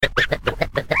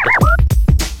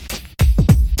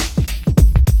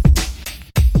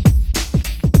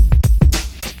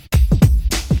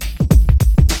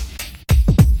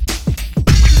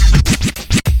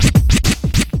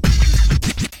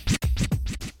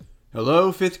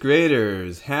Hello, fifth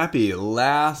graders. Happy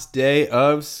last day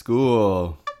of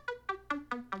school.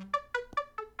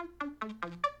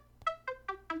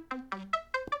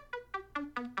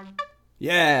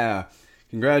 Yeah!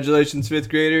 Congratulations, fifth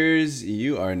graders.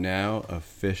 You are now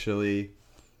officially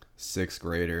sixth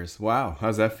graders. Wow,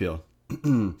 how's that feel?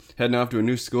 Heading off to a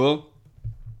new school?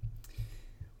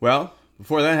 Well,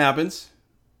 before that happens,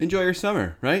 enjoy your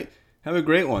summer, right? Have a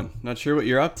great one. Not sure what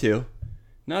you're up to.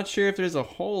 Not sure if there's a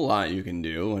whole lot you can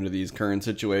do under these current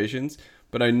situations,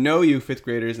 but I know you fifth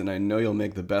graders, and I know you'll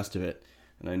make the best of it.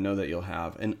 And I know that you'll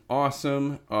have an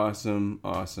awesome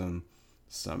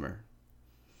summer.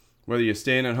 Whether you're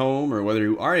staying at home or whether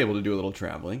you are able to do a little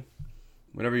traveling,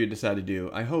 whatever you decide to do,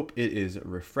 I hope it is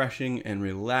refreshing and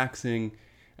relaxing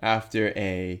after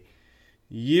a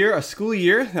school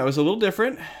year that was a little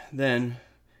different than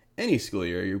any school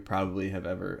year you probably have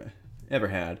ever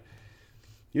had.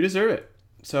 You deserve it.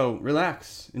 So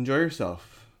relax, enjoy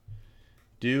yourself,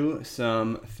 do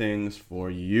some things for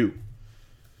you,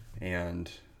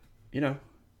 and,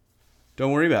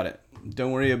 don't worry about it.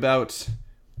 Don't worry about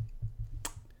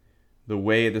the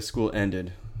way the school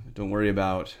ended. Don't worry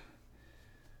about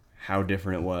how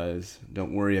different it was.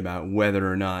 Don't worry about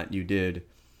whether or not you did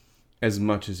as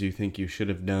much as you think you should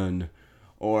have done.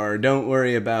 Or don't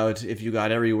worry about if you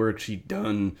got every worksheet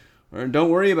done. Or don't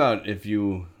worry about if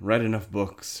you read enough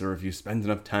books or if you spent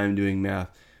enough time doing math.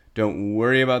 Don't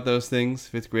worry about those things,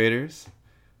 fifth graders.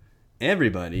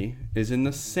 Everybody is in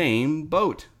the same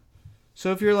boat.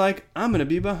 So if you're like, I'm going to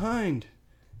be behind,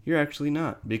 you're actually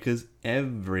not, because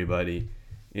everybody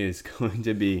is going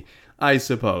to be, I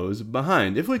suppose,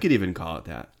 behind, if we could even call it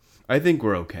that. I think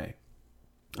we're okay.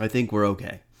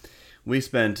 We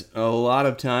spent a lot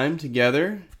of time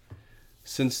together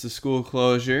since the school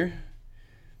closure,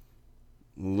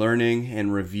 learning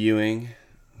and reviewing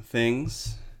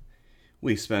things.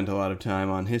 We spent a lot of time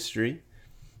on history.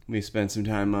 We spent some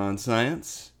time on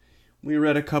science. We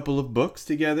read a couple of books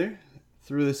together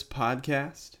through this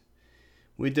podcast.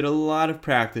 We did a lot of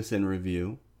practice and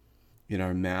review in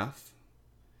our math.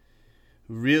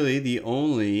 Really, the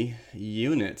only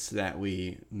units that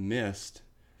we missed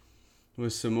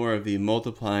was some more of the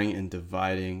multiplying and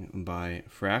dividing by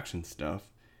fraction stuff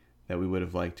that we would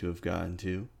have liked to have gotten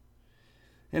to.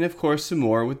 And of course, some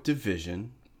more with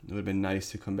division. It would have been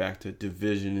nice to come back to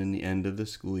division in the end of the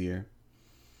school year.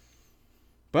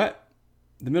 But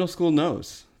the middle school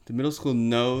knows. The middle school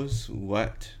knows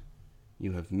what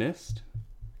you have missed.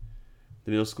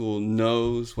 The middle school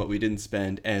knows what we didn't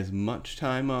spend as much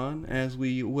time on as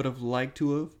we would have liked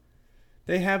to have.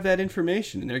 They have that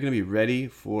information, and they're going to be ready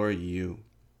for you.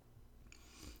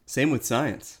 Same with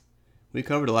science. We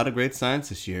covered a lot of great science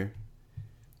this year.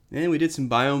 And we did some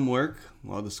biome work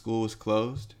while the school was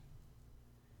closed.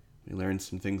 We learned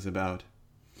some things about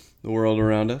the world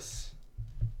around us.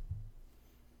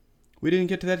 We didn't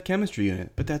get to that chemistry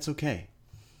unit, but that's okay.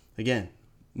 Again,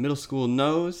 middle school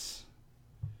knows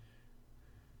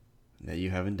that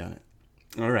you haven't done it.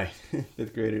 All right,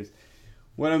 fifth graders.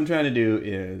 What I'm trying to do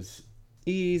is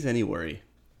ease any worry.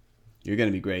 You're going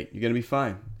to be great. You're going to be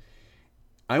fine.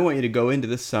 I want you to go into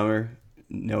this summer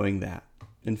knowing that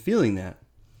and feeling that,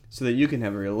 so that you can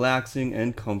have a relaxing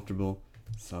and comfortable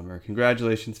summer.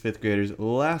 Congratulations, fifth graders.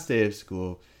 Last day of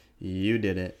school. You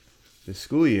did it. The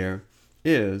school year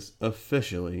is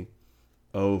officially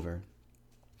over.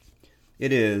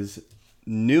 It is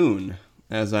noon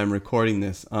as I'm recording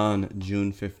this on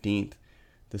June 15th.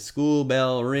 The school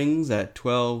bell rings at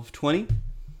 12:20.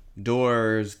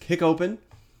 Doors kick open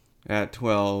at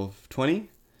 12:20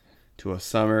 to a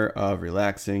summer of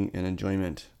relaxing and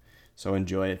enjoyment. So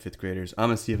enjoy it, fifth graders. I'm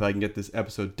going to see if I can get this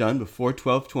episode done before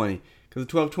 12:20. Because at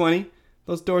 12:20,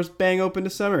 those doors bang open to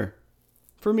summer.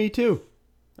 For me, too.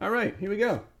 All right, here we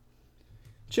go.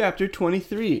 Chapter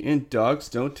 23 in Dogs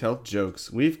Don't Tell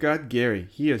Jokes. We've got Gary.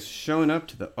 He has shown up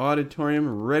to the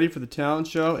auditorium ready for the talent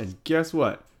show. And guess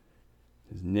what?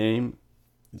 His name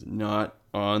is not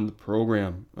on the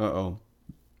program. Uh-oh.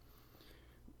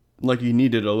 Like he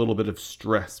needed a little bit of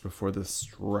stress before this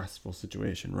stressful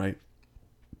situation, right?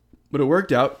 But it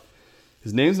worked out.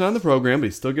 His name's not on the program, but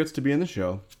he still gets to be in the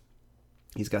show.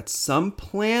 He's got some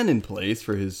plan in place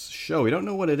for his show. We don't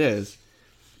know what it is.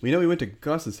 We know he went to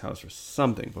Gus's house for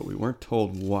something, but we weren't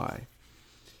told why.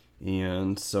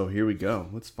 And so here we go.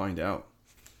 Let's find out.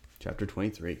 Chapter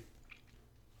 23.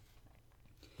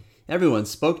 Everyone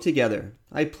spoke together.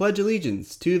 I pledge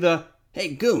allegiance to the... Hey,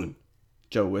 Goon!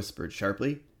 Joe whispered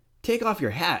sharply. Take off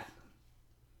your hat.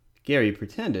 Gary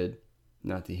pretended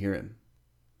not to hear him.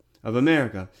 Of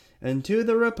America, and to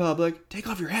the Republic... Take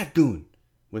off your hat, Goon!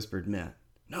 Whispered Matt.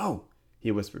 No,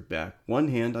 he whispered back, one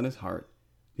hand on his heart.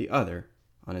 the other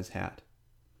on his hat.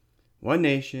 "One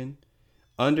nation,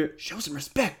 under..." "Show some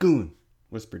respect, goon,"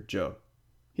 whispered Joe.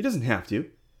 "He doesn't have to,"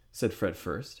 said Fred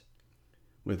first.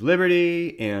 "With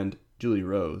liberty and..." Julie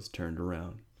Rose turned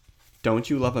around. "Don't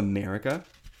you love America?"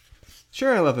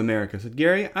 "Sure I love America," said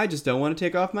Gary. "I just don't want to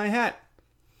take off my hat."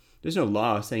 "There's no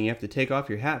law saying you have to take off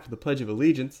your hat for the Pledge of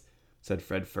Allegiance," said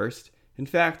Fred first. "In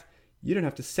fact, you don't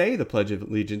have to say the Pledge of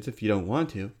Allegiance if you don't want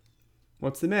to.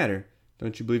 What's the matter?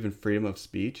 Don't you believe in freedom of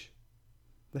speech?"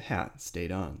 The hat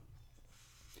stayed on.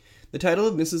 The title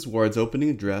of Mrs. Ward's opening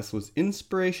address was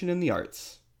Inspiration in the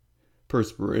Arts.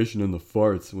 "Perspiration in the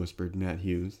farts," whispered Matt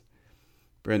Hughes.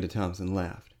 Brenda Thompson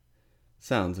laughed.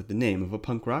 "Sounds like the name of a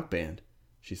punk rock band,"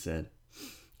 she said.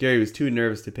 Gary was too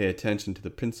nervous to pay attention to the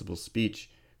principal's speech.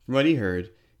 From what he heard,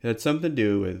 it had something to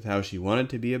do with how she wanted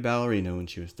to be a ballerina when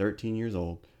she was 13 years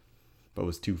old, but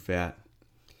was too fat.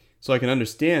 "So I can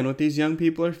understand what these young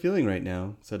people are feeling right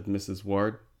now," said Mrs.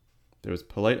 Ward. There was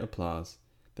polite applause.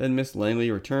 Then Miss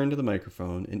Langley returned to the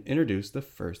microphone and introduced the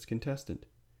first contestant.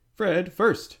 "Fred,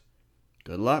 first."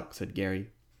 "Good luck," said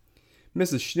Gary.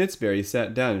 Mrs. Schnitzberry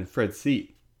sat down in Fred's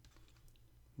seat.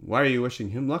 "Why are you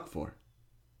wishing him luck for?"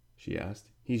 she asked.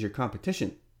 "He's your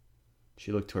competition."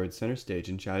 She looked toward center stage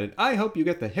and shouted, "I hope you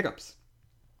get the hiccups."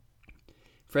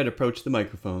 Fred approached the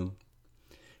microphone.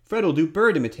 "Fred will do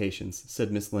bird imitations,"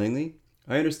 said Miss Langley.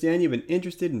 "I understand you've been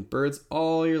interested in birds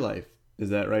all your life. Is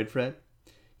that right, Fred?"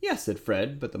 "Yes," said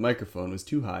Fred, but the microphone was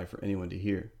too high for anyone to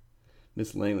hear.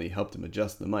 Miss Langley helped him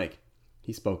adjust the mic.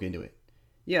 He spoke into it.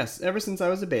 "Yes, ever since I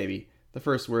was a baby. The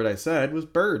first word I said was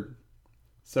bird."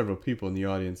 Several people in the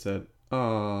audience said,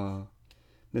 "Aww."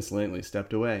 Miss Langley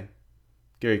stepped away.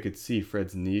 Gary could see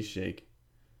Fred's knees shake.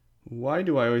 "Why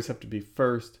do I always have to be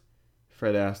first?"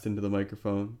 Fred asked into the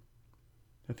microphone.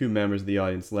 A few members of the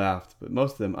audience laughed, but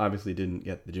most of them obviously didn't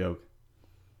get the joke.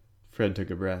 Fred took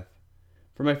a breath.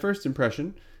 "For my first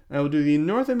impression, I will do the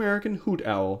North American hoot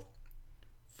owl."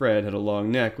 Fred had a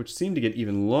long neck, which seemed to get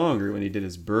even longer when he did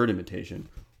his bird imitation.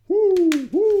 "Whoo,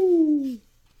 whoo."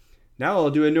 "Now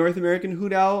I'll do a North American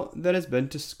hoot owl that has been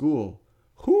to school.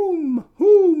 Whoom,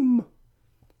 whoom."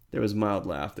 There was mild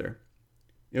laughter.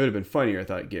 It would have been funnier,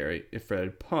 thought Gary, if Fred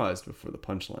had paused before the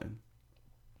punchline.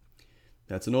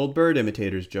 "That's an old bird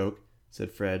imitator's joke,"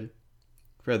 said Fred.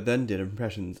 Fred then did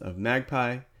impressions of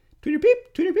magpie,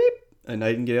 tweeter-peep, a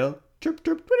nightingale,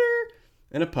 chirp-chirp, twitter,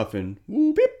 and a puffin,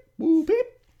 woo-peep, woo-peep.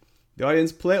 The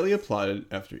audience politely applauded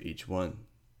after each one.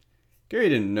 Gary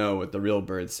didn't know what the real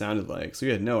birds sounded like, so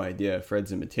he had no idea if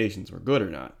Fred's imitations were good or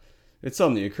not. It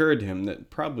suddenly occurred to him that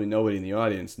probably nobody in the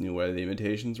audience knew whether the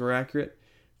imitations were accurate.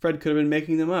 Fred could have been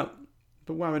making them up,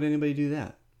 but why would anybody do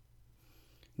that?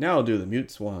 "Now I'll do the mute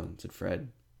swan," said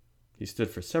Fred. He stood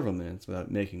for several minutes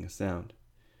without making a sound.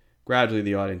 Gradually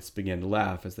the audience began to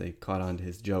laugh as they caught on to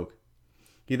his joke.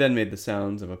 He then made the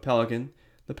sounds of a pelican,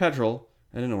 the petrel,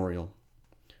 and an oriole.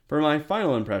 "For my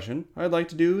final impression, I'd like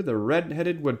to do the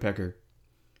red-headed woodpecker."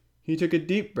 He took a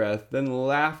deep breath, then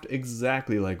laughed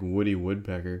exactly like Woody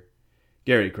Woodpecker.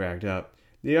 Gary cracked up.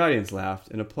 The audience laughed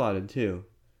and applauded too.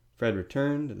 Fred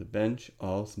returned to the bench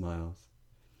all smiles.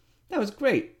 "That was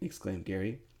great!" exclaimed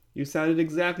Gary. "You sounded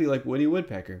exactly like Woody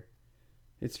Woodpecker."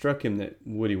 It struck him that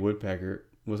Woody Woodpecker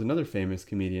was another famous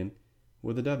comedian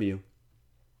with a W.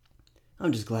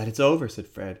 "I'm just glad it's over," said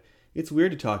Fred. "It's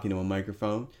weird to talk into a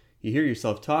microphone. You hear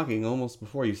yourself talking almost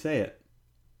before you say it."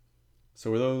 "So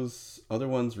were those other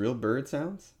ones real bird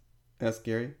sounds?" asked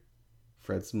Gary.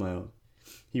 Fred smiled.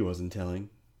 He wasn't telling.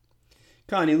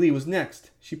 Connie Lee was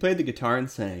next. She played the guitar and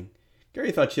sang.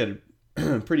 Gary thought she had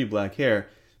pretty black hair,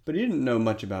 but he didn't know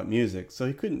much about music, so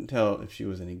he couldn't tell if she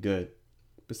was any good.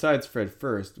 Besides, Fred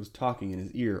first was talking in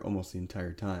his ear almost the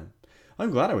entire time.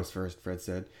 "I'm glad I was first," Fred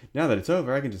said. "Now that it's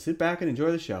over, I can just sit back and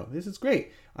enjoy the show. This is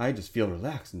great. I just feel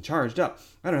relaxed and charged up.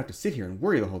 I don't have to sit here and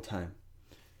worry the whole time."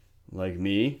 "Like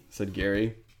me?" said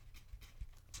Gary.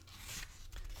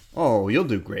 "Oh, you'll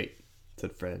do great,"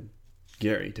 said Fred.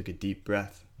 Gary took a deep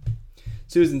breath.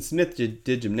 Susan Smith did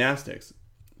gymnastics.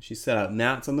 She set out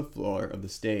mats on the floor of the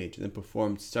stage and then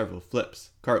performed several flips,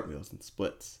 cartwheels, and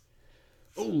splits.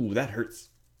 "Oh, that hurts,"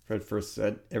 Fred first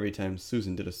said every time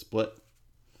Susan did a split.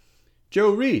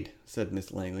 "Joe Reed," said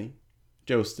Miss Langley.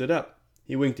 Joe stood up.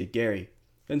 He winked at Gary,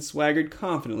 then swaggered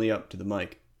confidently up to the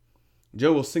mic.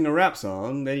 "Joe will sing a rap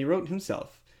song that he wrote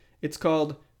himself. It's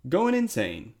called Goin'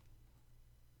 Insane."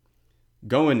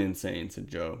 "Goin' insane," said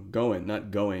Joe. "Goin', not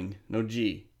going. No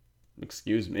G."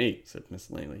 "Excuse me," said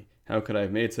Miss Langley. "How could I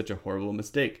have made such a horrible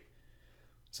mistake?"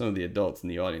 Some of the adults in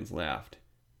the audience laughed.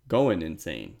 "Goin'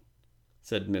 insane,"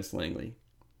 said Miss Langley.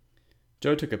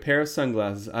 Joe took a pair of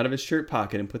sunglasses out of his shirt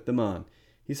pocket and put them on.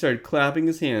 He started clapping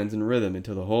his hands in rhythm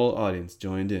until the whole audience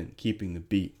joined in, keeping the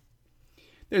beat.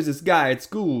 There's this guy at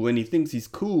school and he thinks he's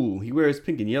cool. He wears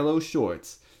pink and yellow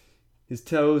shorts. His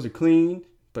toes are clean,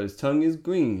 but his tongue is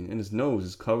green and his nose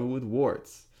is covered with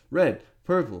warts. Red,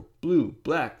 purple, blue,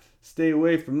 black. Stay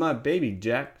away from my baby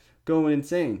Jack. Going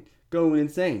insane, going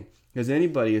insane. Has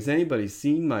anybody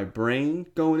seen my brain?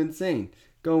 Going insane,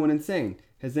 going insane.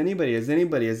 Has anybody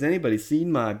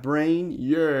seen my brain?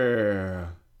 Yeah.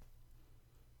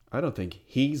 I don't think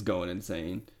he's going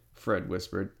insane, Fred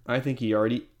whispered. I think he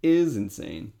already is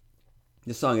insane.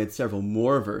 The song had several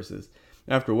more verses.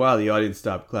 After a while, the audience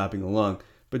stopped clapping along,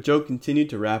 but Joe continued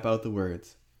to rap out the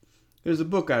words. There's a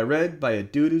book I read by a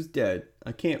dude who's dead.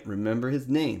 I can't remember his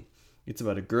name. It's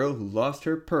about a girl who lost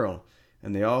her pearl,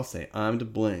 and they all say I'm to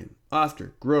blame.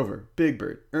 Oscar, Grover, Big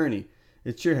Bird, Ernie.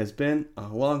 It sure has been a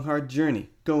long, hard journey.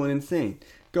 Going insane,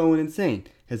 going insane.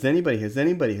 Has anybody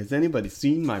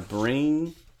seen my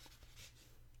brain?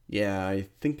 Yeah, I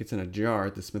think it's in a jar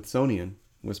at the Smithsonian,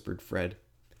 whispered Fred.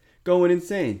 Going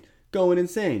insane, going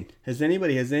insane. Has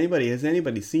anybody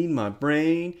seen my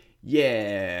brain?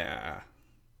 Yeah.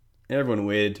 Everyone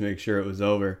waited to make sure it was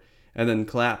over, and then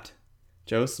clapped.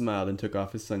 Joe smiled and took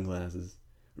off his sunglasses.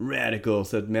 Radical,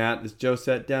 said Matt as Joe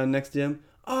sat down next to him.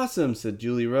 Awesome, said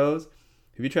Julie Rose.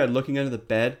 Have you tried looking under the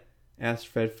bed? Asked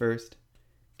Fred first.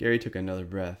 Gary took another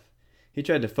breath. He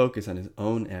tried to focus on his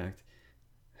own act,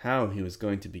 how he was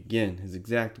going to begin, his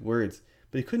exact words,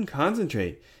 but he couldn't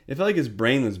concentrate. It felt like his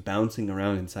brain was bouncing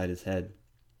around inside his head.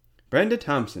 Brenda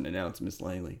Thompson, announced Miss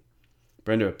Langley.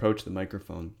 Brenda approached the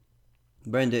microphone.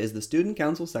 Brenda is the student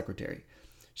council secretary.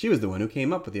 She was the one who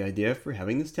came up with the idea for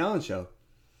having this talent show.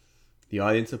 The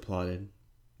audience applauded.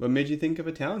 What made you think of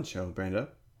a talent show, Brenda?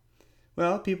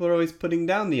 Well, people are always putting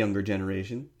down the younger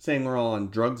generation, saying we're all on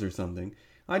drugs or something.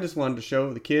 I just wanted to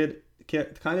show the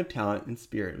kind of talent and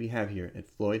spirit we have here at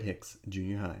Floyd Hicks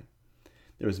Junior High.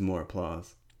 There was more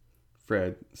applause.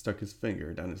 Fred stuck his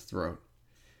finger down his throat.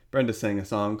 Brenda sang a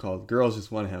song called Girls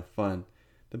Just Want to Have Fun.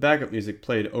 The backup music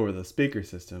played over the speaker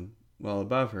system, while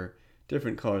above her,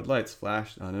 different colored lights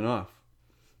flashed on and off.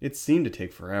 It seemed to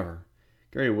take forever.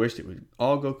 Gary wished it would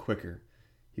all go quicker.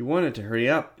 He wanted to hurry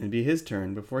up and be his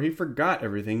turn before he forgot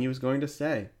everything he was going to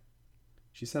say.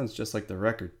 She sounds just like the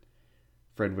record,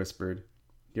 Fred whispered.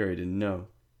 Gary didn't know.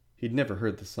 He'd never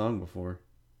heard the song before.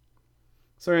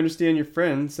 So I understand your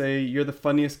friends say you're the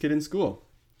funniest kid in school,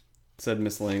 said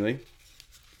Miss Langley.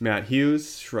 Matt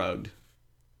Hughes shrugged.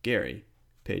 Gary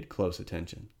paid close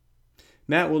attention.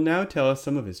 Matt will now tell us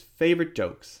some of his favorite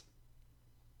jokes.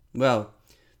 Well,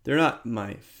 they're not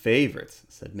my favorites,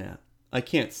 said Matt. I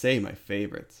can't say my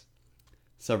favorites.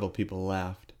 Several people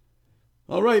laughed.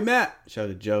 All right, Matt,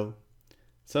 shouted Joe.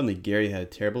 Suddenly Gary had a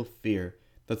terrible fear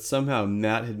that somehow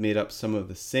Matt had made up some of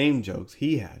the same jokes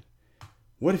he had.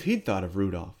 What if he'd thought of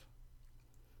Rudolph?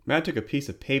 Matt took a piece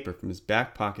of paper from his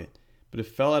back pocket, but it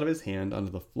fell out of his hand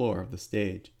onto the floor of the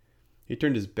stage. He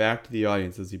turned his back to the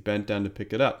audience as he bent down to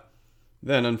pick it up,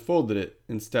 then unfolded it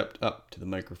and stepped up to the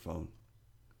microphone.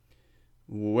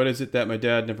 What is it that my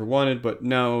dad never wanted, but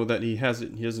now that he has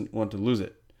it, he doesn't want to lose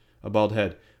it? A bald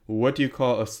head. What do you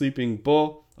call a sleeping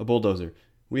bull? A bulldozer.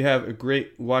 We have a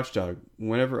great watchdog.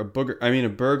 Whenever a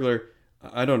burglar,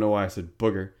 I don't know why I said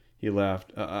booger. He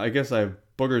laughed. I guess I have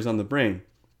boogers on the brain.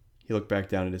 He looked back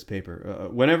down at his paper.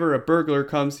 Whenever a burglar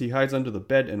comes, he hides under the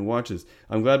bed and watches.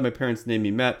 I'm glad my parents named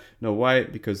me Matt. No, why?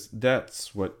 Because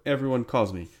that's what everyone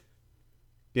calls me.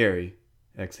 Gary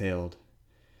exhaled.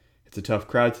 It's a tough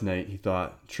crowd tonight, he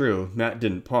thought. True, Matt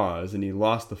didn't pause, and he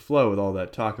lost the flow with all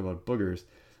that talk about boogers.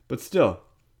 But still,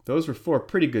 those were 4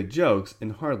 pretty good jokes,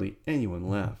 and hardly anyone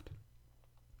laughed.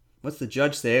 What's the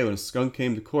judge say when a skunk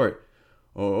came to court?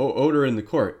 Odor in the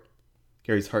court.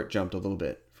 Gary's heart jumped a little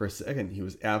bit. For a second, he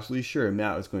was absolutely sure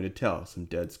Matt was going to tell some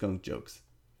dead skunk jokes.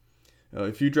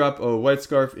 If you drop a white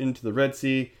scarf into the Red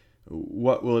Sea,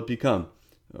 what will it become?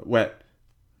 Wet.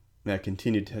 Matt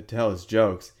continued to tell his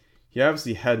jokes. He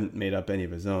obviously hadn't made up any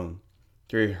of his own.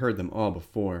 Gary had heard them all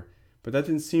before, but that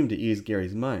didn't seem to ease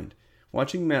Gary's mind.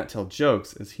 Watching Matt tell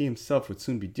jokes, as he himself would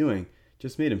soon be doing,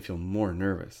 just made him feel more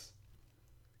nervous.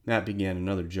 Matt began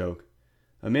another joke.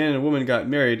 A man and a woman got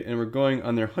married and were going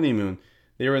on their honeymoon.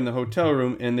 They were in the hotel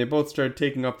room, and they both started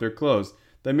taking off their clothes.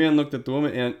 The man looked at the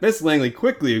woman, and Miss Langley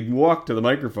quickly walked to the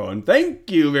microphone. Thank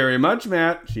you very much,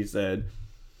 Matt, she said.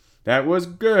 That was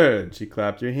good. She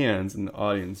clapped her hands, and the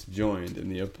audience joined in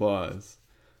the applause.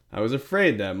 I was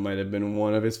afraid that might have been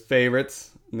one of his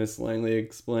favorites, Miss Langley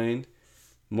explained.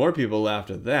 More people laughed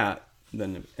at that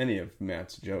than at any of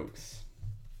Matt's jokes.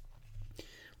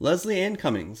 Leslie Ann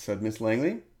Cummings, said Miss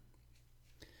Langley.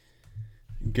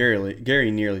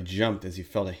 Gary nearly jumped as he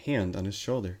felt a hand on his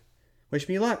shoulder. "Wish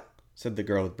me luck," said the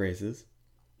girl with braces.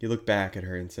 He looked back at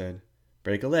her and said,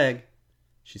 "Break a leg."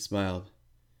 She smiled.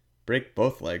 "Break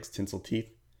both legs, Tinsel Teeth,"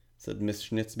 said Miss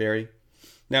Schnitzberry,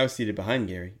 now seated behind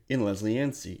Gary, in Leslie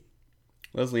Ann's seat.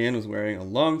 Leslie Ann was wearing a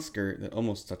long skirt that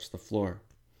almost touched the floor.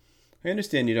 "I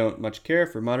understand you don't much care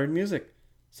for modern music,"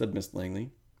 said Miss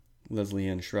Langley. Leslie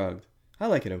Ann shrugged. "I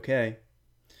like it okay."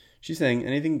 She sang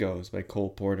Anything Goes by Cole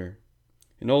Porter.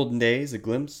 In olden days, a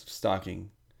glimpse of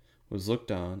stocking was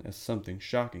looked on as something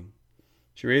shocking.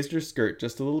 She raised her skirt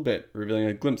just a little bit, revealing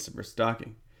a glimpse of her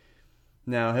stocking.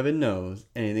 Now, heaven knows,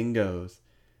 anything goes.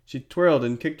 She twirled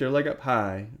and kicked her leg up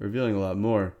high, revealing a lot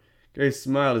more. Gary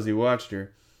smiled as he watched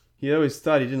her. He had always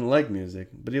thought he didn't like music,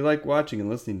 but he liked watching and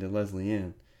listening to Leslie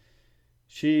Ann.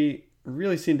 She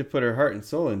really seemed to put her heart and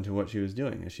soul into what she was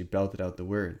doing as she belted out the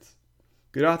words.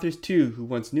 Good authors, too, who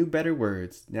once knew better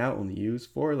words, now only use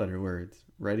four-letter words.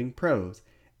 Writing prose,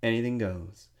 anything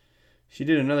goes. She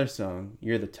did another song,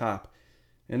 You're the Top,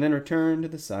 and then returned to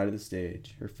the side of the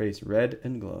stage, her face red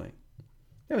and glowing.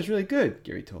 "That was really good,"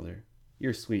 Gary told her.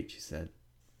 "You're sweet," she said.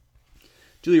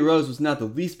 Julie Rose was not the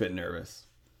least bit nervous.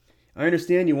 "I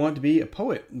understand you want to be a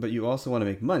poet, but you also want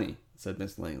to make money," said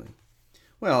Miss Langley.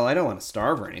 "Well, I don't want to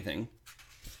starve or anything,"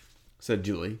 said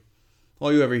Julie.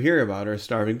 "All you ever hear about are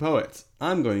starving poets.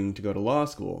 I'm going to go to law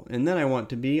school, and then I want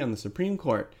to be on the Supreme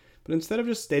Court, but instead of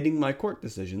just stating my court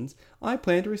decisions, I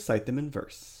plan to recite them in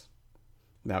verse."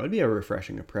 "That would be a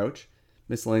refreshing approach,"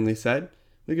 Miss Langley said.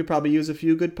 "We could probably use a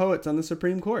few good poets on the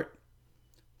Supreme Court."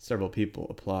 Several people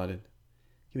applauded.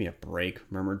 "Give me a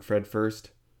break," murmured Fred First.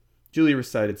 Julie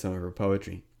recited some of her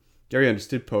poetry. Gary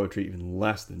understood poetry even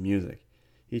less than music.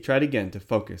 He tried again to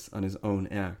focus on his own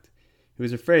act. He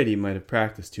was afraid he might have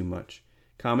practiced too much.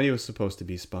 Comedy was supposed to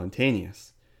be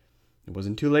spontaneous. It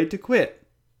wasn't too late to quit.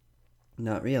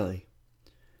 Not really.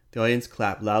 The audience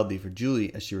clapped loudly for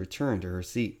Julie as she returned to her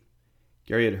seat.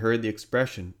 Gary had heard the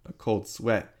expression, a cold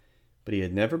sweat, but he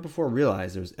had never before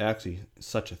realized there was actually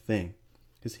such a thing.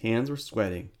 His hands were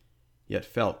sweating, yet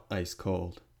felt ice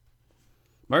cold.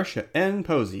 "Marcia N.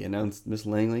 Posey," announced Miss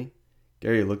Langley.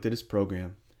 Gary looked at his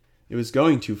program. It was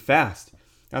going too fast.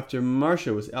 After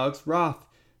Marcia was Alex Roth,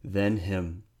 then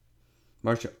him.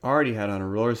 Marcia already had on her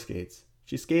roller skates.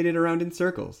 She skated around in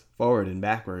circles, forward and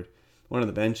backward. One of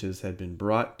the benches had been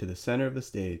brought to the center of the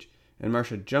stage, and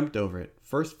Marcia jumped over it,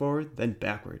 first forward, then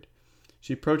backward.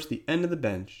 She approached the end of the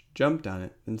bench, jumped on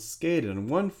it, then skated on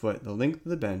one foot the length of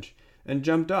the bench, and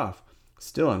jumped off,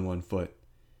 still on one foot.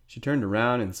 She turned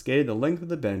around and skated the length of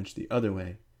the bench the other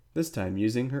way, this time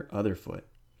using her other foot.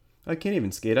 "I can't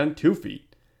even skate on 2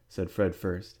 feet," said Fred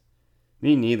First.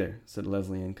 "Me neither," said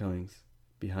Leslie Ann Cummings,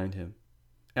 behind him.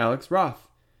 "Alex Roth,"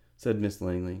 said Miss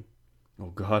Langley. "Oh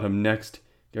God, I'm next,"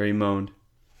 Gary moaned.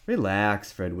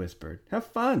 "Relax," Fred whispered. "Have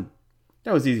fun."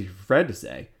 That was easy for Fred to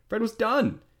say. Fred was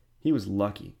done. He was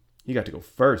lucky. He got to go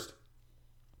first.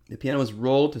 The piano was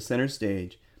rolled to center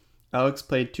stage. Alex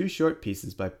played 2 short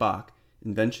pieces by Bach,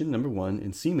 Invention No. 1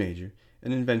 in C major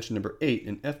and Invention No. 8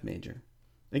 in F major.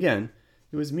 Again,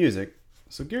 it was music,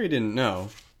 so Gary didn't know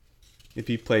if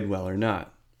he played well or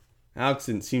not. Alex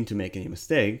didn't seem to make any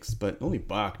mistakes, but only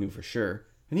Bach knew for sure,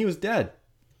 and he was dead.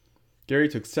 Gary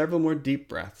took several more deep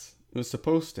breaths. It was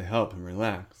supposed to help him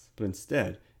relax, but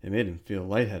instead it made him feel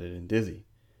lightheaded and dizzy.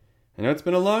 "I know it's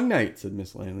been a long night," said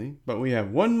Miss Langley, "but we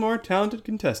have one more talented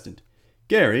contestant,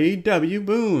 Gary W.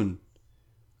 Boone."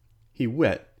 He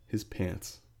wet his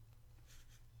pants.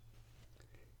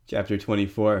 Chapter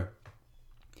 24.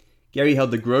 Gary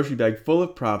held the grocery bag full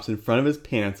of props in front of his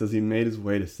pants as he made his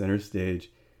way to center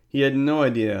stage. He had no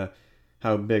idea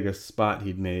how big a spot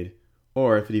he'd made,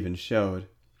 or if it even showed,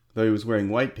 though he was wearing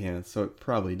white pants, so it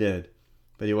probably did.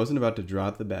 But he wasn't about to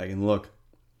drop the bag and look.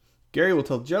 "Gary will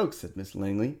tell jokes," said Miss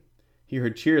Langley. He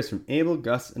heard cheers from Abel,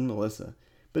 Gus, and Melissa,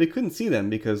 but he couldn't see them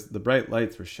because the bright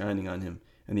lights were shining on him,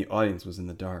 and the audience was in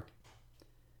the dark.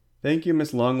 "Thank you,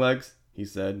 Miss Longlegs," he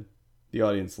said. The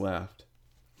audience laughed.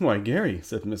 "Why, Gary,"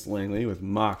 said Miss Langley with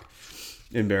mock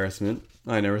embarrassment,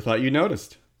 "I never thought you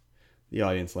noticed." The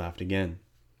audience laughed again.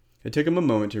 It took him a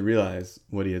moment to realize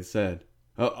what he had said.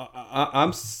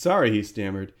 I'm sorry," he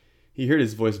stammered. He heard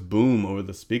his voice boom over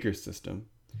the speaker system.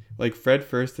 Like Fred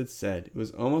First had said, it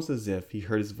was almost as if he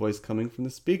heard his voice coming from the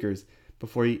speakers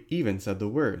before he even said the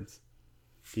words.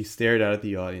 He stared out at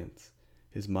the audience.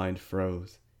 His mind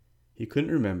froze. He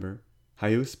couldn't remember how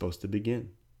he was supposed to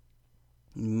begin.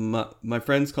 My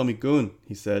friends call me Goon,"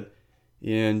 he said,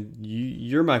 "and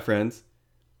you're my friends."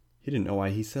 He didn't know why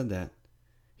he said that.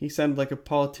 He sounded like a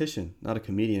politician, not a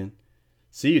comedian.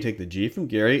 "See, you take the G from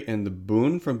Gary and the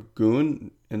Boone from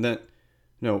Goon, and then..."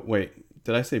 No, wait.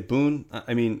 Did I say Boone?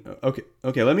 I mean,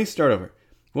 okay. Let me start over.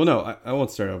 Well, no, I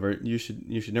won't start over. You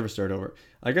should never start over.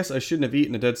 I guess I shouldn't have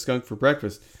eaten a dead skunk for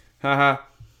breakfast. Haha.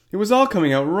 It was all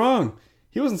coming out wrong.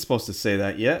 He wasn't supposed to say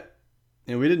that yet.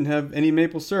 And we didn't have any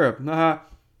maple syrup. Haha.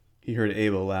 He heard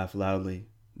Abel laugh loudly.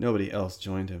 Nobody else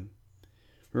joined him.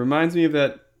 It reminds me of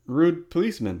that rude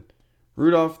policeman,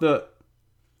 Rudolph the...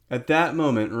 At that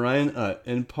moment, Ryan Utt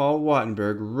and Paul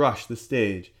Wattenberg rushed the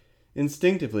stage.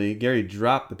 Instinctively, Gary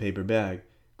dropped the paper bag,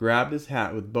 grabbed his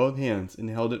hat with both hands, and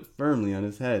held it firmly on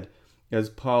his head as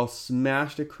Paul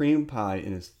smashed a cream pie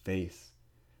in his face.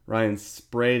 Ryan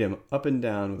sprayed him up and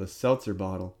down with a seltzer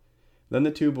bottle. Then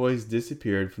the two boys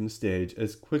disappeared from the stage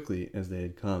as quickly as they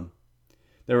had come.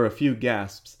 There were a few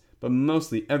gasps, but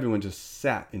mostly everyone just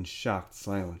sat in shocked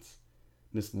silence.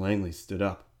 Miss Langley stood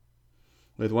up.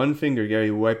 With one finger, Gary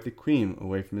wiped the cream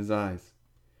away from his eyes.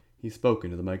 He spoke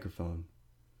into the microphone.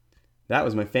 That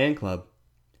was my fan club.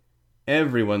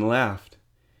 Everyone laughed.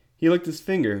 He licked his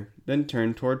finger, then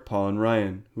turned toward Paul and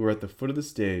Ryan, who were at the foot of the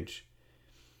stage.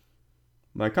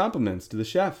 My compliments to the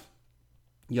chef.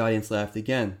 The audience laughed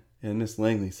again, and Miss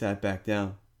Langley sat back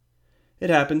down. It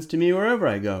happens to me wherever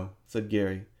I go, said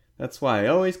Gary. That's why I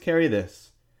always carry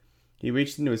this. He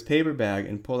reached into his paper bag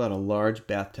and pulled out a large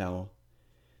bath towel.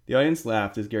 The audience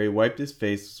laughed as Gary wiped his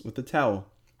face with the towel.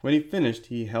 When he finished,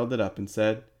 he held it up and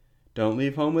said, Don't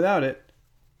leave home without it.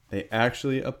 They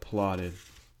actually applauded.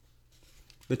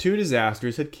 The two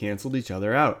disasters had canceled each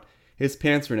other out. His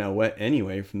pants were now wet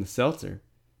anyway from the seltzer.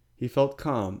 He felt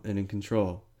calm and in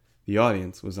control. The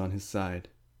audience was on his side.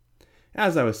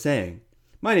 As I was saying,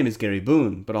 my name is Gary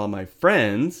Boone, but all my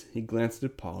friends, he glanced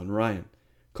at Paul and Ryan,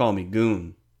 call me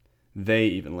Goon. They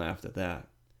even laughed at that.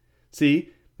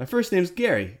 See, my first name's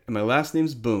Gary, and my last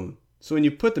name's Boone. So when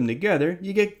you put them together,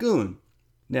 you get Goon.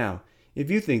 Now,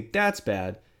 if you think that's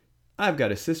bad, I've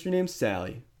got a sister named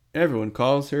Sally. Everyone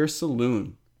calls her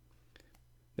Saloon.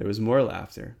 There was more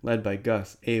laughter, led by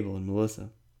Gus, Abel, and Melissa.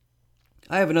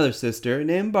 I have another sister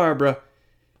named Barbara.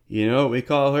 You know what we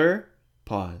call her?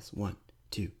 Pause. 1,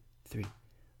 2, 3.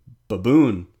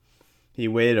 Baboon. He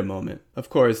waited a moment. Of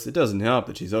course, it doesn't help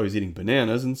that she's always eating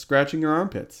bananas and scratching her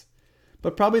armpits.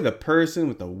 But probably the person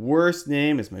with the worst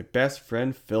name is my best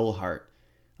friend Phil Hart.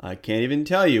 I can't even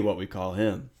tell you what we call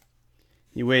him.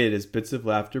 He waited as bits of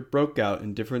laughter broke out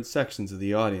in different sections of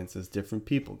the audience as different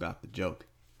people got the joke.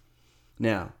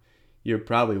 Now, you're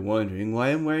probably wondering why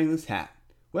I'm wearing this hat.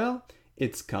 Well,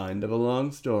 it's kind of a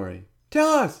long story. Tell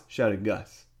us, shouted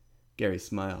Gus. Gary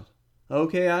smiled.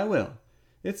 Okay, I will.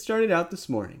 It started out this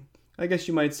morning. I guess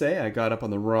you might say I got up on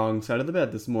the wrong side of the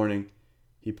bed this morning.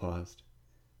 He paused.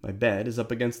 My bed is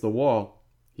up against the wall.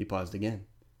 He paused again.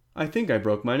 I think I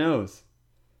broke my nose.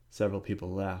 Several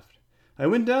people laughed. I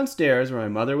went downstairs where my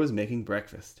mother was making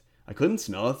breakfast. I couldn't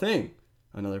smell a thing.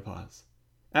 Another pause.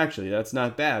 Actually, that's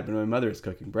not bad when my mother is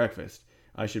cooking breakfast.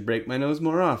 I should break my nose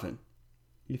more often.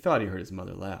 He thought he heard his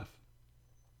mother laugh.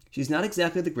 She's not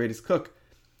exactly the greatest cook.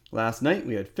 Last night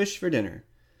we had fish for dinner.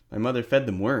 My mother fed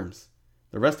them worms.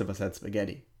 The rest of us had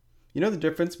spaghetti. You know the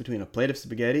difference between a plate of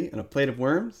spaghetti and a plate of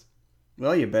worms?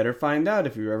 Well, you better find out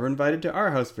if you're ever invited to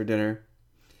our house for dinner.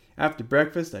 After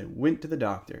breakfast, I went to the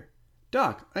doctor.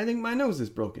 Doc, I think my nose is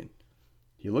broken.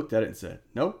 He looked at it and said,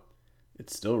 Nope,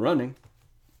 it's still running.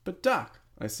 But Doc,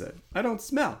 I said, I don't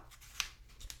smell.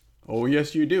 Oh,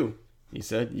 yes, you do, he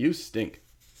said. You stink.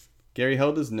 Gary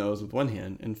held his nose with one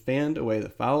hand and fanned away the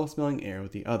foul-smelling air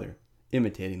with the other,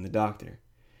 imitating the doctor.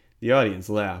 The audience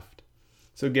laughed.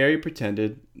 So Gary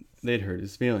pretended they'd hurt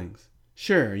his feelings.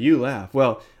 Sure, you laugh.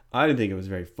 Well, I didn't think it was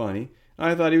very funny.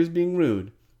 I thought he was being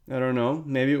rude. I don't know.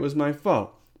 Maybe it was my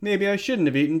fault. Maybe I shouldn't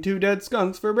have eaten 2 dead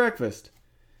skunks for breakfast.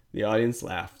 The audience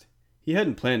laughed. He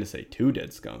hadn't planned to say 2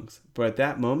 dead skunks, but at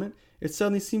that moment, it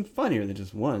suddenly seemed funnier than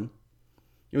just one.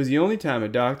 It was the only time a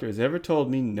doctor has ever told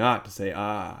me not to say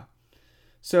ah.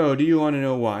 So, do you want to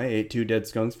know why I ate 2 dead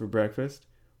skunks for breakfast?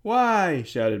 Why?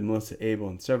 Shouted Melissa Abel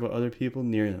and several other people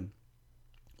near them.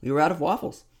 We were out of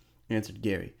waffles, answered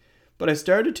Gary. But I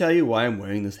started to tell you why I'm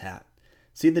wearing this hat.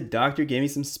 See, the doctor gave me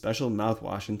some special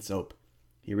mouthwash and soap.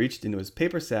 He reached into his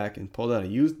paper sack and pulled out a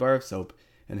used bar of soap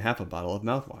and half a bottle of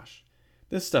mouthwash.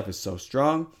 This stuff is so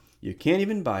strong, you can't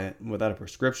even buy it without a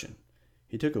prescription.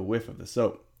 He took a whiff of the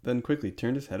soap, then quickly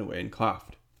turned his head away and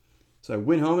coughed. So I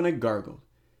went home and I gargled.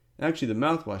 Actually, the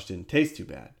mouthwash didn't taste too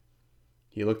bad.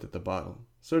 He looked at the bottle.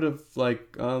 Sort of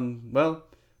like,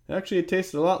 actually it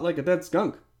tasted a lot like a dead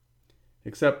skunk.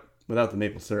 Except without the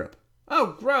maple syrup.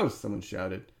 Oh, gross, someone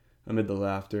shouted, amid the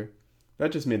laughter.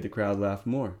 That just made the crowd laugh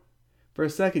more. For a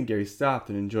second, Gary stopped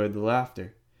and enjoyed the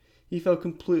laughter. He felt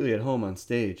completely at home on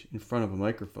stage, in front of a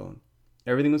microphone.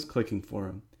 Everything was clicking for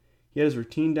him. He had his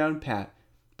routine down pat,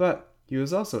 but he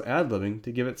was also ad-libbing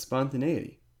to give it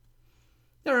spontaneity.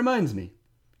 That reminds me,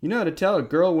 you know how to tell a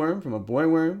girl worm from a boy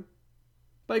worm?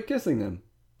 By kissing them.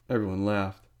 Everyone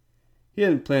laughed. He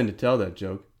hadn't planned to tell that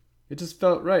joke. It just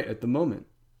felt right at the moment.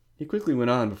 He quickly went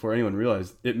on before anyone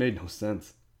realized it made no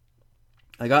sense.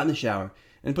 I got in the shower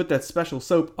and put that special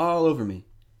soap all over me.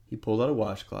 He pulled out a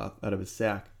washcloth out of his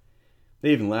sack.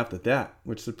 They even laughed at that,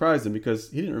 which surprised him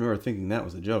because he didn't remember thinking that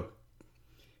was a joke.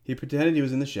 He pretended he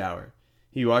was in the shower.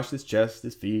 He washed his chest,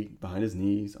 his feet, behind his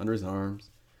knees, under his arms.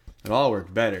 It all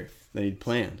worked better than he'd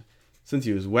planned, since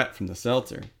he was wet from the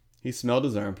seltzer. He smelled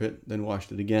his armpit, then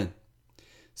washed it again.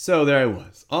 So there I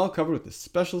was, all covered with this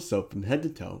special soap from head to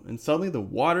toe, and suddenly the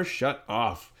water shut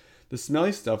off. The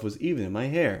smelly stuff was even in my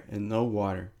hair, and no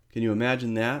water. Can you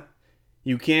imagine that?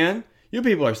 You can? You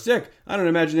people are sick. I don't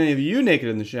imagine any of you naked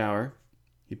in the shower.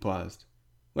 He paused.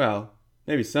 Well,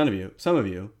 maybe some of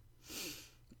you.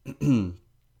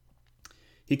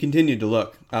 He continued to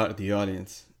look out at the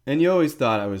audience, and you always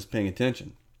thought I was paying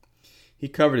attention. He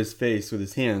covered his face with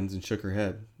his hands and shook her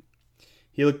head.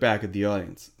 He looked back at the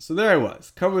audience. So there I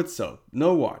was, covered with soap,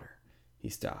 no water. He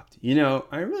stopped. You know,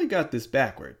 I really got this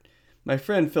backward. My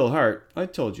friend Phil Hart, I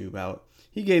told you about,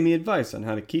 he gave me advice on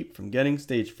how to keep from getting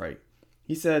stage fright.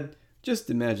 He said, just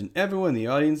imagine everyone in the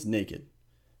audience naked.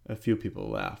 A few people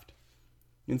laughed.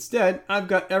 Instead, I've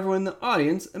got everyone in the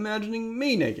audience imagining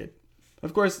me naked.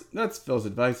 Of course, that's Phil's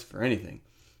advice for anything.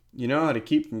 You know how to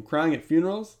keep from crying at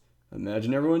funerals?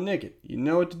 Imagine everyone naked. You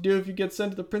know what to do if you get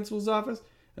sent to the principal's office?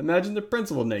 Imagine the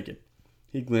principal naked.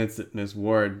 He glanced at Miss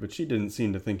Ward, but she didn't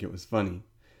seem to think it was funny.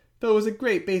 Phil was a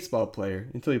great baseball player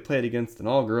until he played against an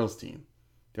all-girls team.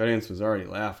 The audience was already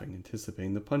laughing,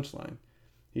 anticipating the punchline.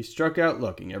 He struck out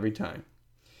looking every time.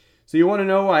 So you want to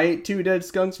know why I ate 2 dead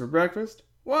skunks for breakfast?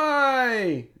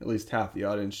 Why? At least half the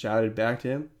audience shouted back to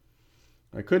him.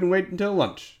 I couldn't wait until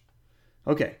lunch.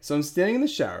 Okay, so I'm standing in the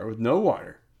shower with no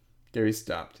water. Gary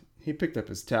stopped. He picked up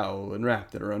his towel and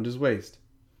wrapped it around his waist.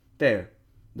 There.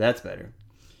 That's better.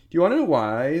 Do you want to know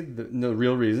why? The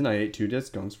real reason I ate 2 dead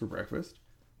skunks for breakfast?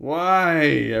 Why?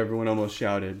 Everyone almost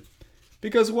shouted.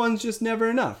 Because one's just never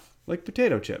enough, like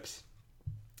potato chips.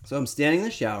 So I'm standing in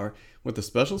the shower with the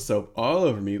special soap all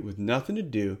over me with nothing to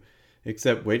do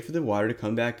except wait for the water to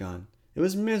come back on. It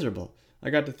was miserable. I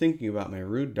got to thinking about my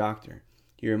rude doctor.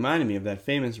 He reminded me of that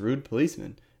famous rude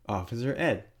policeman, Officer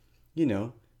Ed. You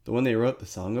know, the one they wrote the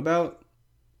song about?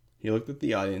 He looked at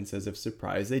the audience as if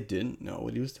surprised they didn't know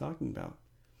what he was talking about.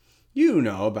 You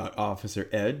know about Officer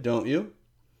Ed, don't you?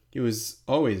 He was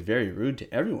always very rude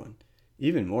to everyone,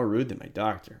 even more rude than my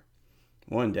doctor.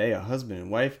 One day, a husband and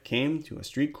wife came to a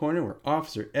street corner where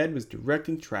Officer Ed was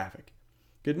directing traffic.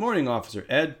 Good morning, Officer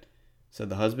Ed, said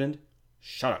the husband.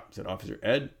 Shut up, said Officer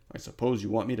Ed. I suppose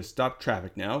you want me to stop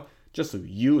traffic now, just so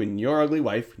you and your ugly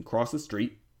wife can cross the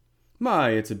street.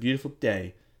 My, it's a beautiful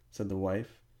day, said the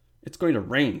wife. It's going to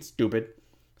rain, stupid,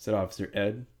 said Officer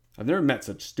Ed. I've never met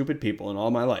such stupid people in all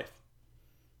my life.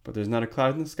 But there's not a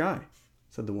cloud in the sky,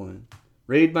 said the woman.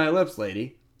 Read my lips,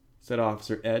 lady, said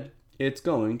Officer Ed. It's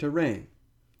going to rain.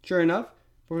 Sure enough,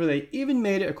 before they even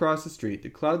made it across the street, the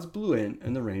clouds blew in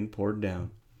and the rain poured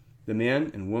down. The man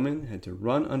and woman had to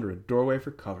run under a doorway for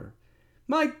cover.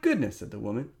 My goodness, said the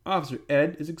woman. Officer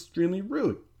Ed is extremely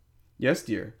rude. Yes,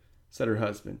 dear, said her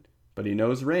husband, but he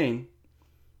knows rain.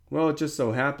 Well, it just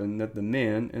so happened that the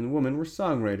man and woman were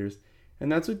songwriters,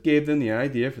 and that's what gave them the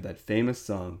idea for that famous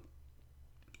song.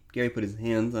 Gary put his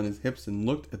hands on his hips and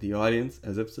looked at the audience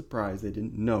as if surprised they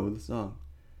didn't know the song.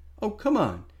 Oh, come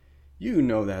on. You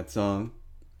know that song.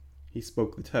 He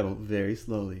spoke the title very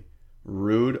slowly.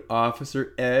 Rude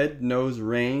Officer Ed Knows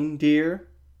Rain, dear.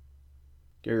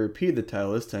 Gary repeated the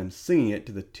title, this time singing it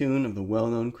to the tune of the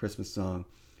well-known Christmas song.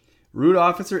 Rude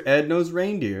Officer Ed Knows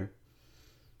Reindeer.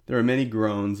 There were many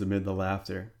groans amid the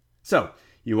laughter. So,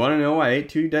 you want to know why I ate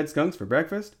 2 dead skunks for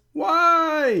breakfast?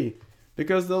 Why?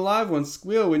 Because the live ones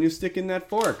squeal when you stick in that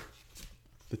fork.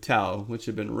 The towel, which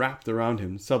had been wrapped around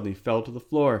him, suddenly fell to the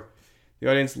floor. The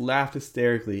audience laughed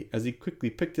hysterically as he quickly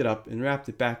picked it up and wrapped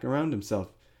it back around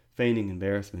himself, feigning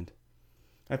embarrassment.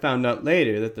 I found out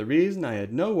later that the reason I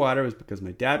had no water was because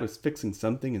my dad was fixing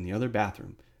something in the other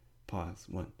bathroom. Pause.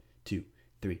 1, 2,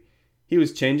 3. He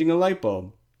was changing a light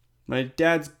bulb. My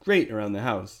dad's great around the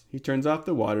house. He turns off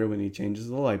the water when he changes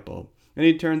the light bulb, and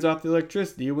he turns off the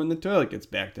electricity when the toilet gets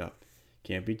backed up.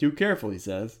 Can't be too careful, he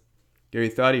says. Gary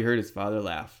thought he heard his father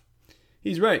laugh.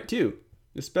 He's right, too,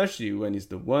 especially when he's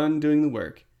the one doing the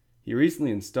work. He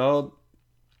recently installed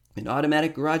an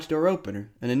automatic garage door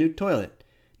opener and a new toilet.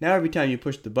 Now every time you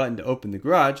push the button to open the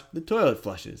garage, the toilet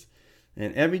flushes.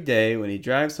 And every day when he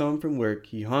drives home from work,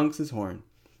 he honks his horn.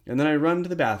 and then I run to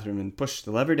the bathroom and push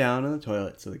the lever down on the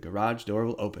toilet so the garage door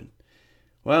will open.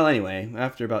 Well, anyway,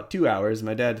 after about 2 hours,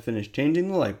 my dad finished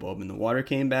changing the light bulb and the water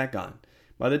came back on.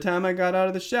 By the time I got out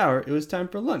of the shower, it was time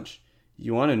for lunch.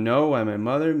 You want to know what my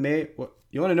mother made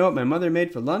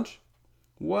for lunch?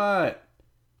 What?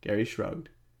 Gary shrugged.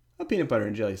 A peanut butter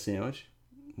and jelly sandwich.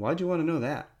 Why'd you want to know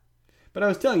that? But I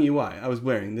was telling you why I was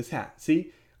wearing this hat.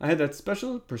 See, I had that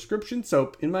special prescription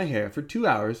soap in my hair for 2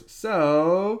 hours,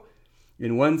 so...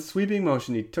 In one sweeping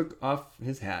motion, he took off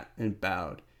his hat and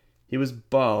bowed. He was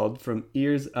bald from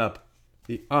ears up.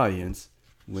 The audience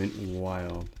went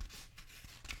wild.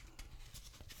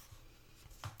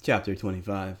 Chapter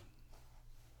 25.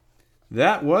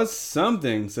 That was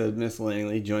something, said Miss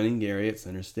Langley, joining Gary at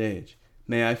center stage.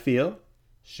 May I feel?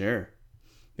 Sure.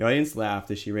 The audience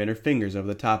laughed as she ran her fingers over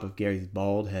the top of Gary's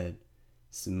bald head.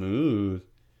 Smooth,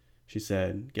 she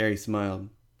said. Gary smiled.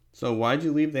 So why'd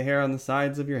you leave the hair on the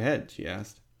sides of your head? She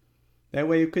asked. That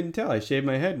way you couldn't tell I shaved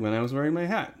my head when I was wearing my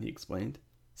hat, he explained.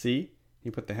 See?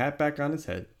 He put the hat back on his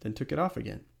head, then took it off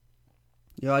again.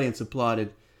 The audience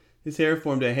applauded. His hair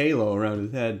formed a halo around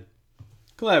his head.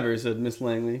 Clever, said Miss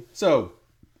Langley. So,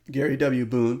 Gary W.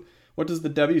 Boone, what does the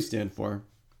W stand for?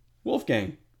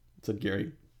 Wolfgang, said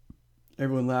Gary.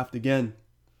 Everyone laughed again.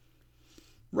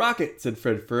 Rocket, said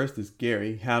Fred first as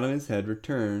Gary, hat on his head,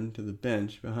 returned to the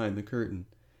bench behind the curtain.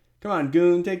 Come on,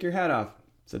 Goon, take your hat off,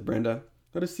 said Brenda.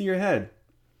 Let us see your head.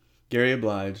 Gary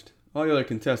obliged. All the other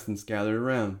contestants gathered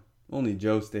around. Only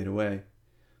Joe stayed away.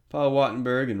 Paul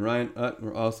Wattenberg and Ryan Utt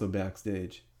were also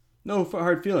backstage. No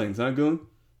hard feelings, huh, Goon?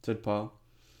 Said Paul.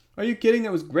 Are you kidding?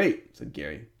 That was great, said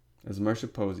Gary, as Marcia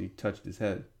Posey touched his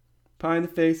head. Pie in the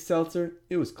face seltzer,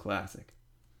 it was classic.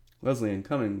 Leslie Ann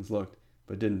Cummings looked,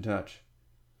 but didn't touch.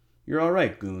 You're all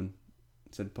right, Goon,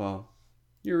 said Paul.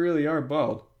 You really are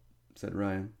bald, said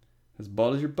Ryan. As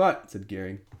bald as your butt, said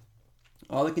Gary.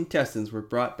 All the contestants were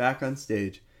brought back on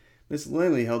stage. Miss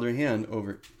Langley held her hand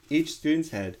over each student's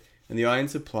head, and the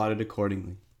audience applauded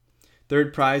accordingly.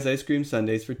 Third prize ice cream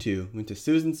sundaes for 2 went to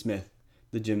Susan Smith,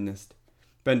 the gymnast.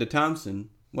 Brenda Thompson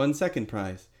won second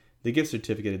prize, the gift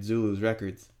certificate at Zulu's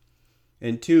Records.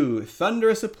 And to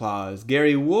thunderous applause,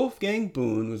 Gary Wolfgang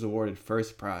Boone was awarded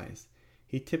first prize.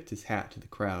 He tipped his hat to the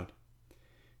crowd.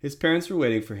 His parents were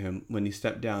waiting for him when he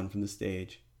stepped down from the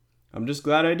stage. I'm just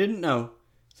glad I didn't know,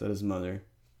 said his mother.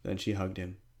 Then she hugged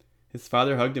him. His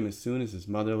father hugged him as soon as his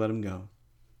mother let him go.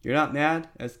 You're not mad?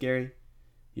 Asked Gary.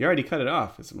 You already cut it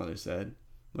off, his mother said.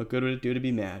 What good would it do to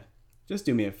be mad? Just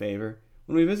do me a favor.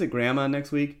 When we visit Grandma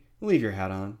next week, leave your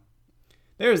hat on.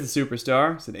 There's the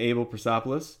superstar, said Abel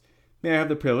Persopoulos. May I have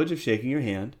the privilege of shaking your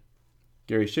hand?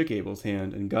 Gary shook Abel's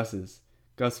hand and Gus's.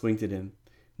 Gus winked at him.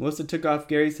 Melissa took off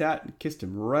Gary's hat and kissed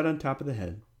him right on top of the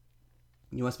head.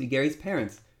 You must be Gary's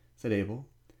parents, said Abel.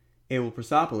 Abel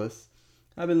Persopoulos.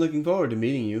 I've been looking forward to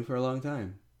meeting you for a long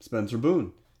time. Spencer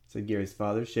Boone, said Gary's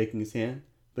father, shaking his hand.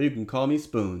 But you can call me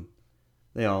Spoon.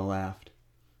 They all laughed.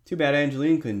 Too bad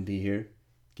Angeline couldn't be here,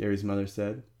 Gary's mother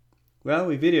said. Well,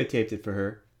 we videotaped it for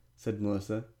her, said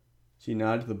Melissa. She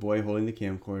nodded to the boy holding the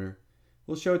camcorder.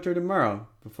 We'll show it to her tomorrow,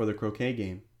 before the croquet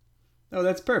game. Oh,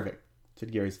 that's perfect,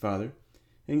 said Gary's father.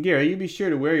 And Gary, you be sure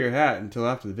to wear your hat until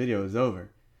after the video is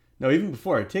over. No, even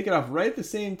before. Take it off right at the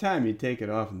same time you take it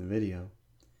off in the video.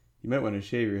 You might want to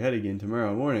shave your head again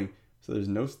tomorrow morning so there's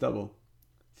no stubble,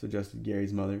 suggested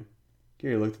Gary's mother.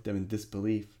 Gary looked at them in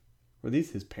disbelief. Were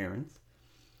these his parents?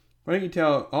 Why don't you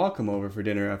tell I'll come over for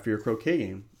dinner after your croquet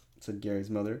game, said Gary's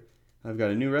mother. I've got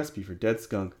a new recipe for dead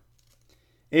skunk.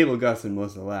 Abel, Gus, and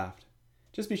Melissa laughed.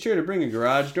 Just be sure to bring a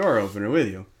garage door opener with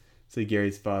you, said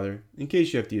Gary's father, in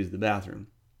case you have to use the bathroom.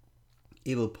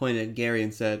 Abel pointed at Gary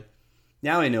and said,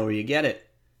 Now I know where you get it.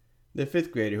 The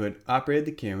 5th grader who had operated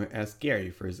the camera asked Gary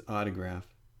for his autograph.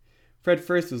 Fred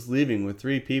first was leaving with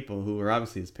 3 people who were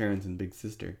obviously his parents and big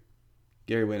sister.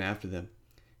 Gary went after them.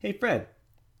 Hey, Fred.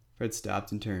 Fred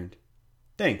stopped and turned.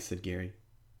 Thanks, said Gary.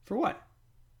 For what?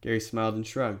 Gary smiled and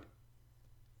shrugged.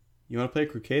 You want to play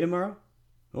croquet tomorrow?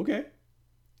 Okay.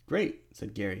 Great,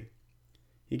 said Gary.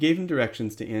 He gave him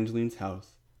directions to Angeline's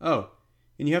house. Oh,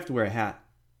 and you have to wear a hat.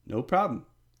 No problem,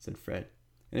 said Fred.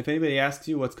 And if anybody asks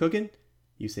you what's cooking,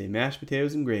 you say mashed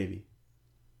potatoes and gravy.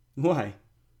 Why?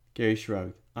 Gary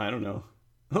shrugged. I don't know.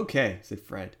 Okay, said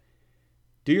Fred.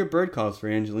 Do your bird calls for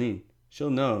Angeline. She'll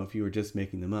know if you were just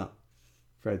making them up.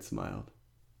 Fred smiled.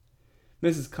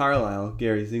 Mrs. Carlyle,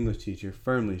 Gary's English teacher,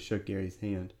 firmly shook Gary's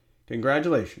hand.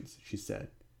 Congratulations, she said.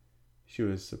 She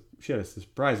had a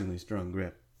surprisingly strong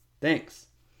grip. Thanks.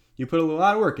 You put a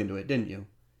lot of work into it, didn't you?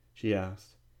 She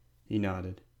asked. He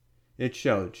nodded. It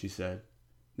showed, she said.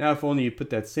 Now if only you put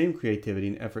that same creativity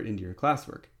and effort into your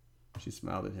classwork. She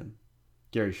smiled at him.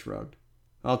 Gary shrugged.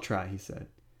 I'll try, he said,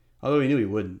 although he knew he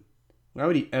wouldn't. Why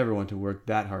would he ever want to work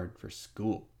that hard for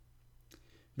school?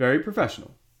 Very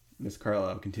professional, Miss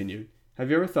Carlyle continued. Have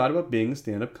you ever thought about being a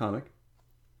stand-up comic?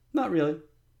 Not really,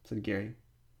 said Gary.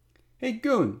 Hey,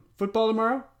 Goon, football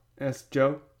tomorrow? Asked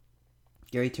Joe.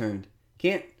 Gary turned.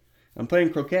 Can't. I'm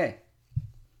playing croquet.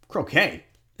 Croquet?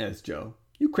 Asked Joe.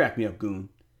 You crack me up, Goon.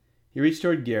 He reached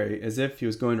toward Gary as if he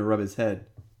was going to rub his head,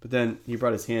 but then he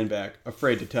brought his hand back,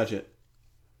 afraid to touch it.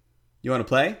 You want to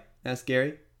play? Asked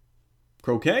Gary.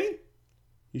 Croquet?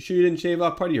 You sure you didn't shave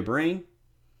off part of your brain?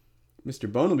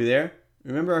 Mr. Bone will be there.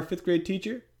 Remember our 5th grade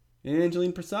teacher?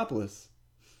 Angeline Persopoulos.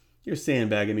 You're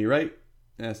sandbagging me, right?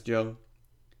 Asked Joe.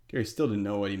 Gary still didn't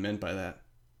know what he meant by that.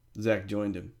 Zach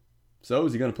joined him. So,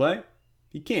 is he going to play?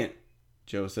 He can't,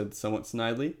 Joe said somewhat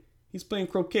snidely. He's playing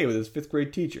croquet with his 5th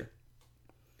grade teacher.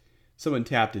 Someone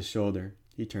tapped his shoulder.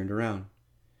 He turned around.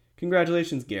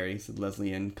 Congratulations, Gary, said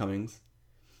Leslie Ann Cummings.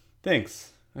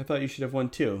 Thanks. I thought you should have won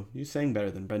too. You sang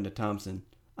better than Brenda Thompson.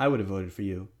 I would have voted for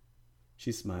you.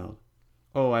 She smiled.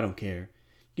 Oh, I don't care.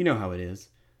 You know how it is.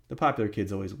 The popular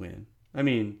kids always win. I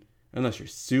mean, unless you're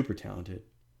super talented.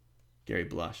 Gary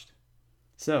blushed.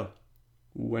 So,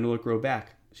 when will it grow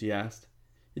back? She asked.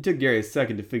 It took Gary a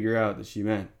second to figure out that she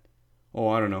meant. Oh,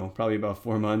 I don't know, probably about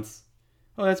 4 months.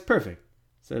 Oh, that's perfect,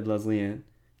 said Leslie Ann.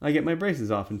 I get my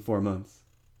braces off in 4 months.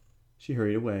 She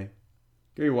hurried away.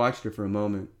 Gary watched her for a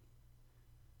moment.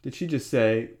 Did she just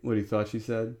say what he thought she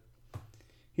said?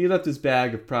 He left his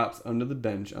bag of props under the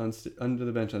bench on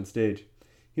stage.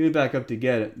 He went back up to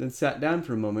get it, then sat down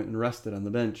for a moment and rested on the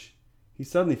bench. He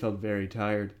suddenly felt very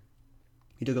tired.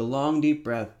 He took a long, deep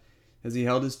breath as he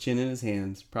held his chin in his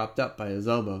hands, propped up by his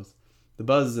elbows. The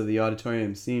buzz of the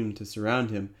auditorium seemed to surround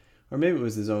him, or maybe it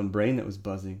was his own brain that was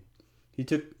buzzing. He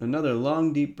took another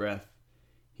long, deep breath.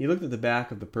 He looked at the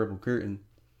back of the purple curtain.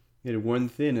 It had worn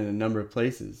thin in a number of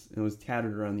places and was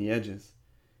tattered around the edges.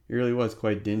 It really was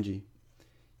quite dingy.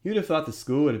 He would have thought the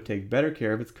school would have taken better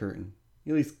care of its curtain.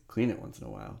 At least clean it once in a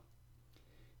while.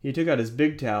 He took out his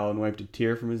big towel and wiped a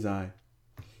tear from his eye.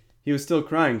 He was still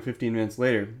crying 15 minutes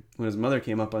later when his mother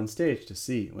came up on stage to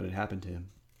see what had happened to him.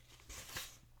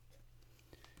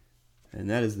 And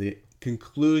that is the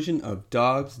conclusion of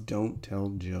Dogs Don't Tell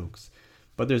Jokes.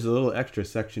 But there's a little extra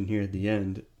section here at the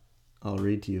end I'll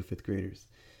read to you, 5th graders.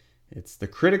 It's The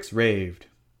Critics Raved,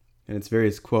 and it's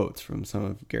various quotes from some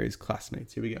of Gary's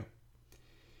classmates. Here we go.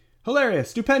 Hilarious,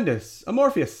 stupendous,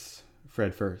 amorphous,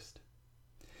 Fred first.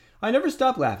 I never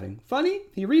stop laughing. Funny?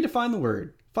 He redefined the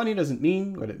word. Funny doesn't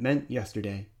mean what it meant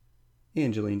yesterday.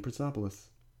 Angeline Persopoulos.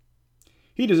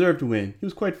 He deserved to win. He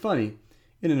was quite funny,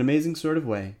 in an amazing sort of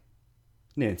way.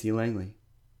 Nancy Langley.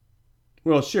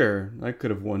 Well, sure, I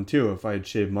could have won too if I had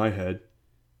shaved my head.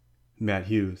 Matt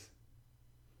Hughes.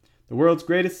 The world's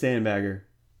greatest sandbagger.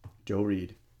 Joe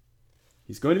Reed.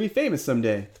 He's going to be famous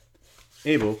someday.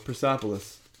 Abel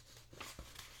Persopoulos.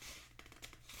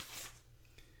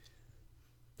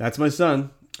 That's my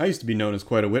son. I used to be known as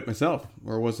quite a wit myself.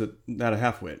 Or was it that a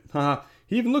half-wit? Haha,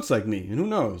 he even looks like me. And who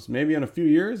knows, maybe in a few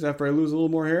years, after I lose a little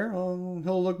more hair,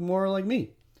 he'll look more like me.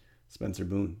 Spencer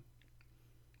Boone.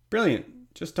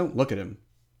 Brilliant. Just don't look at him.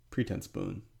 Pretense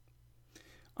Boone.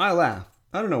 I laugh.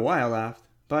 I don't know why I laughed,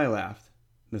 but I laughed.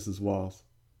 Mrs. Walls.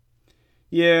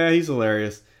 Yeah, he's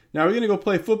hilarious. Now, are we going to go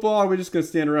play football, or are we just going to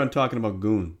stand around talking about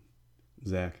Goon?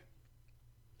 Zach.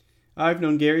 I've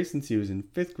known Gary since he was in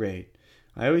 5th grade.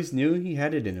 I always knew he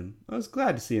had it in him. I was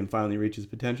glad to see him finally reach his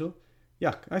potential.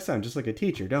 Yuck, I sound just like a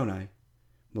teacher, don't I?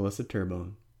 Melissa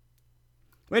Turbone.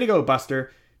 Way to go,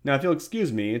 Buster. Now, if you'll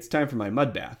excuse me, it's time for my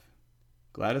mud bath.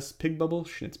 Gladys Pigbubble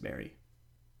Schnitzberry.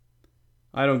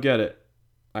 I don't get it.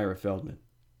 Ira Feldman.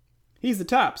 He's the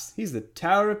tops. He's the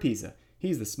Tower of Pisa.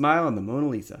 He's the smile on the Mona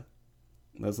Lisa.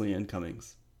 Leslie Ann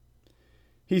Cummings.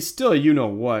 He's still a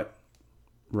you-know-what.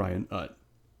 Ryan Utt.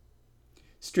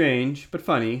 Strange, but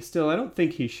funny. Still, I don't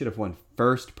think he should have won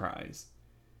first prize.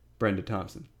 Brenda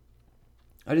Thompson.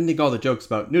 I didn't think all the jokes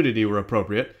about nudity were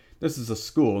appropriate. This is a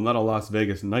school, not a Las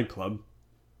Vegas nightclub.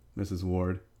 Mrs.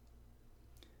 Ward.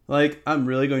 Like, I'm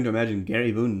really going to imagine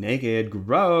Gary Boone naked.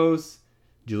 Gross.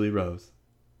 Julie Rose.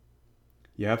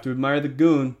 You have to admire the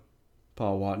goon.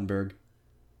 Paul Wattenberg.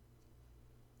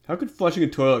 How could flushing a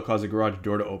toilet cause a garage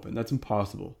door to open? That's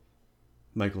impossible.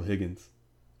 Michael Higgins.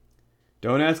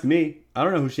 Don't ask me. I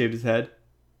don't know who shaved his head.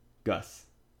 Gus.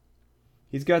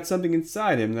 He's got something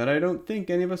inside him that I don't think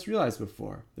any of us realized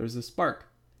before. There's a spark.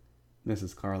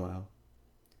 Mrs. Carlyle.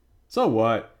 So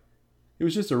what? It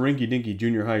was just a rinky-dinky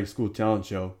junior high school talent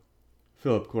show.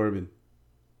 Philip Corbin.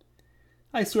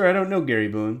 I swear I don't know Gary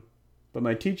Boone, but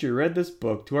my teacher read this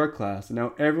book to our class and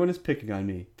now everyone is picking on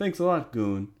me. Thanks a lot,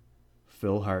 Goon.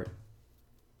 Phil Hart.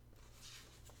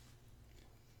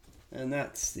 And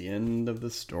that's the end of the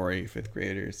story, fifth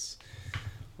graders.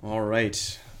 All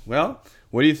right. Well,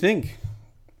 what do you think?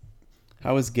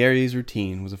 How was Gary's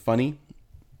routine? Was it funny?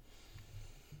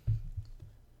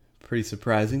 Pretty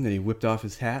surprising that he whipped off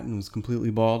his hat and was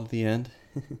completely bald at the end.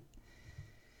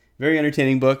 Very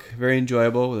entertaining book, very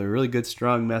enjoyable, with a really good,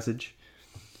 strong message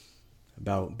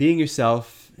about being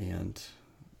yourself and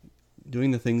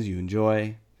doing the things you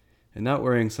enjoy and not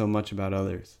worrying so much about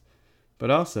others.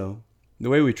 But also, the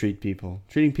way we treat people,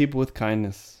 treating people with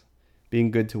kindness,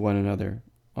 being good to one another,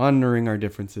 honoring our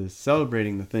differences,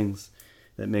 celebrating the things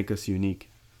that make us unique.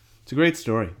 It's a great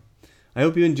story. I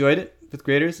hope you enjoyed it, fifth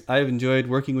graders. I've enjoyed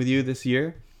working with you this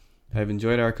year. I've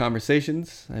enjoyed our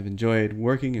conversations. I've enjoyed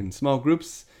working in small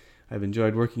groups. I've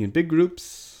enjoyed working in big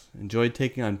groups. Enjoyed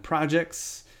taking on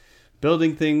projects,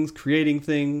 building things, creating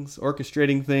things,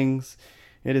 orchestrating things.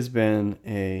 It has been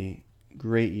a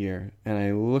great year, and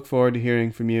I look forward to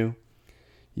hearing from you.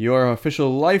 Your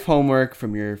official life homework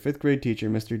from your fifth grade teacher,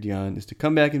 Mr. Dion, is to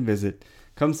come back and visit.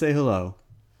 Come say hello,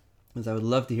 because I would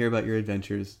love to hear about your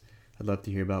adventures. I'd love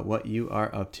to hear about what you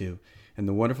are up to and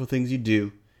the wonderful things you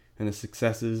do and the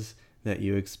successes that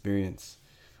you experience.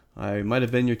 I might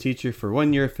have been your teacher for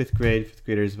 1 year of fifth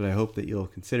graders, but I hope that you'll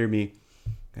consider me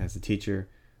as a teacher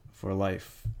for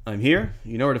life. I'm here.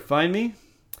 You know where to find me.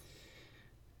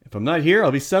 If I'm not here,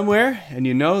 I'll be somewhere, and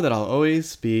you know that I'll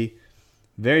always be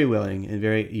very willing and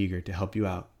very eager to help you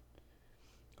out.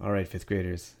 All right, fifth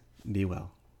graders, be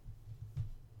well.